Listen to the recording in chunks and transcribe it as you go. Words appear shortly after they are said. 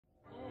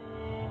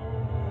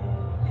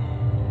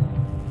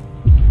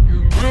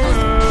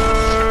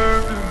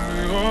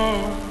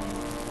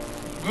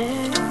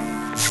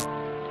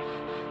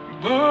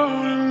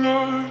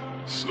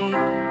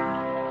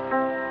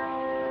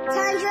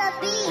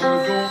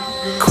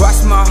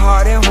Cross my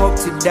heart and hope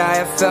to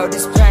die. I felt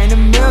this pain a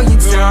million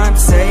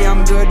times. Say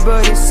I'm good,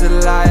 but it's a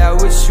lie. I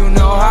wish you knew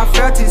how I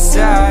felt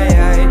inside.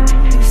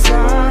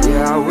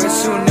 Yeah, I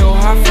wish you knew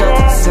how I felt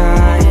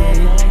inside.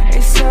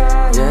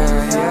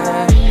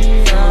 Yeah.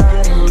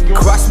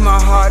 Cross my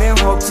heart and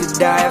hope to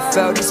die. I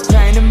felt this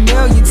pain a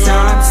million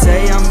times.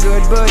 Say I'm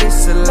good, but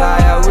it's a lie.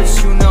 I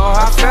wish you knew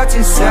how I felt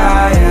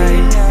inside.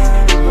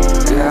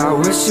 Yeah, I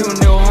wish you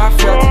knew how I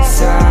felt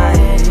inside.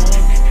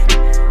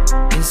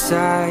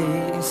 Inside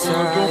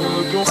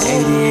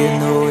 80 in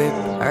the whip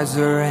as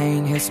the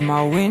rain hits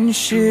my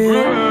windshield.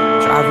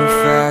 Driving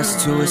fast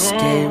to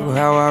escape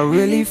how I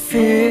really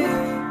feel.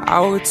 I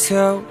would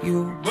tell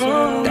you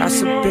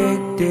that's a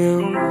big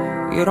deal.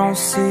 You don't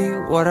see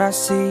what I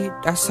see,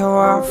 that's how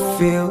I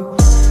feel.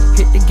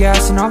 Hit the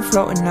gas and I'm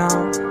floating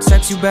now.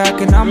 Text you back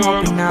and I'm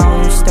hoping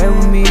now. You stay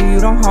with me, you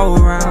don't hold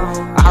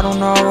around. I don't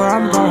know where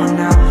I'm going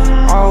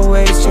now.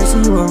 Always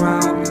chasing you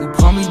around. You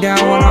pull me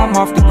down when I'm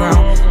off the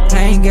ground.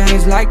 Playing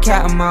games like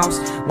cat and mouse.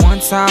 One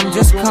time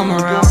just come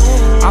around.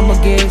 I'ma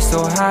get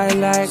so high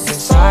like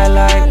this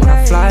highlight. When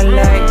I fly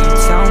like you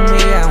tell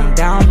me I'm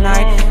down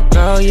night.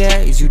 Girl, yeah,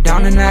 is you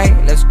down tonight?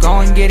 Let's go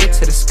and get it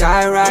to the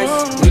sky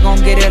rise. We gon'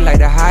 get it like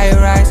the high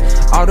rise.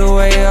 All the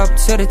way up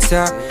to the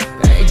top.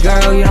 Hey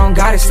girl, you don't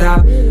gotta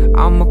stop.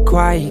 I'm a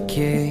quiet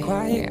kid,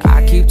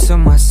 I keep to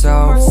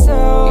myself.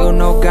 You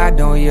know God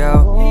don't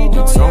yell.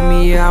 You told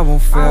me I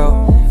won't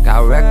fail.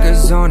 Got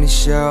records on the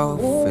shelf,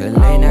 feel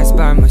late nights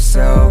by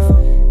myself.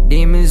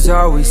 Demons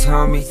always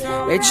haunt me,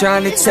 they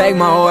tryna take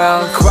my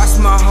wealth. Cross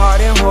my heart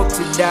and hope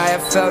to die. I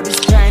felt this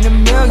pain a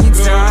million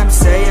times.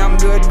 Say I'm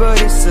good, but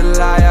it's a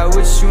lie. I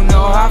wish you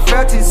know how I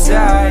felt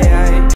inside.